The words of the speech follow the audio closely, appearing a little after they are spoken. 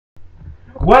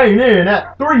weighing in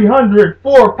at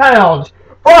 304 pounds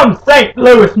from St.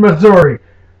 Louis, Missouri,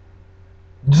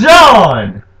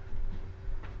 John.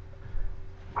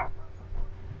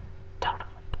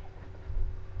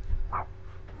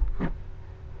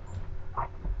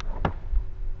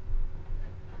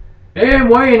 And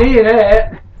weighing in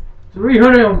at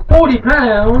 340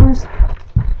 pounds,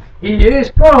 he is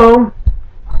from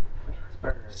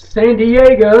San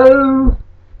Diego,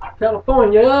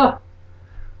 California,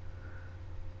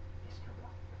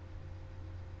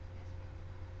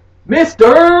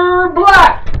 Mr.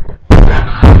 Black.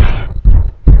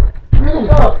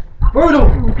 Brutal.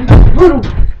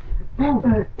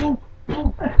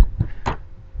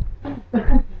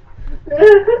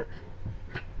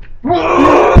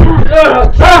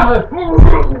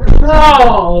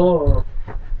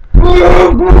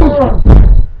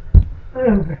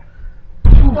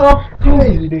 Oh.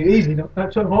 Easy, dude. Easy. Don't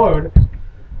touch so hard.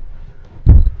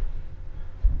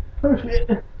 Oh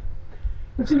shit.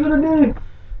 What's he gonna do?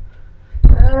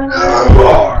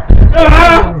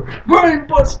 Brain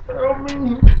buster on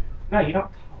me. No, you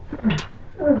don't.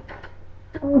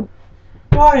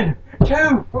 1,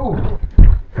 2. Oh.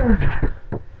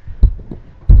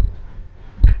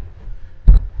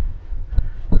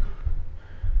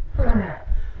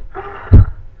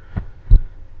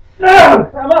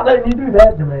 No! I'm not letting you do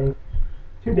that to me.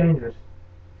 Too dangerous.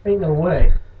 Ain't no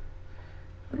way.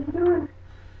 What are you doing?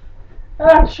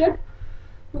 Ah, shit.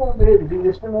 You want me to do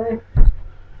this to me?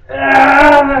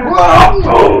 Ah!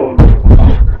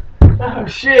 Oh,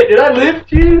 shit. Did I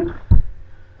lift you?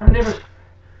 I never...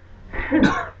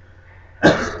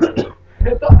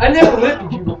 I never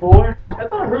lifted you before. I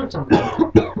thought I heard something.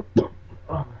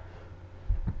 Oh.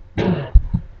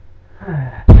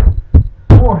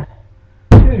 1,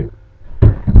 2.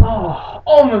 Oh,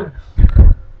 almost.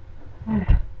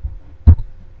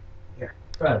 Here.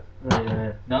 Right.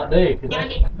 Not there.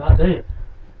 Not there.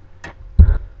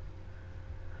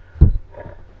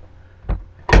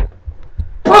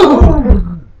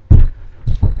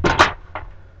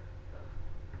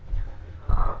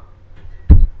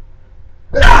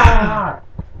 Ah!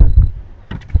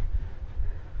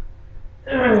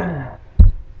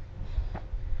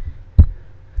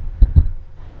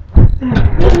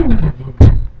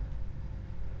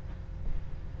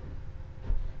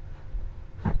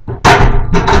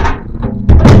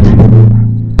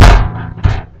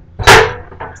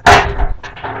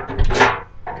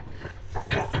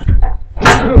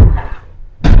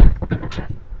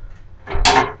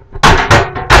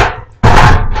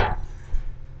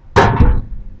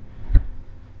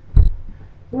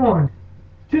 1,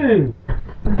 2.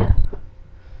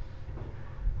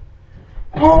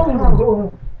 Oh.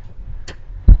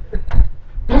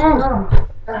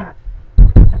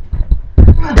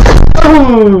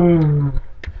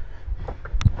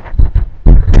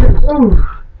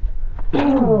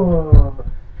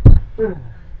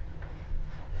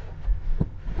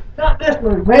 Not this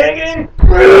move, Megan.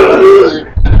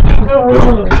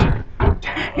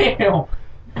 Damn.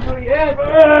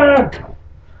 Yeah.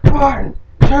 1,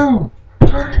 2,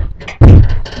 3.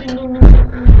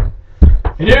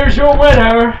 And here's your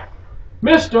winner,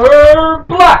 Mr.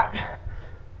 Black.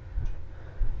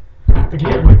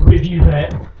 Forget we reviewed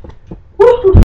that. Woo!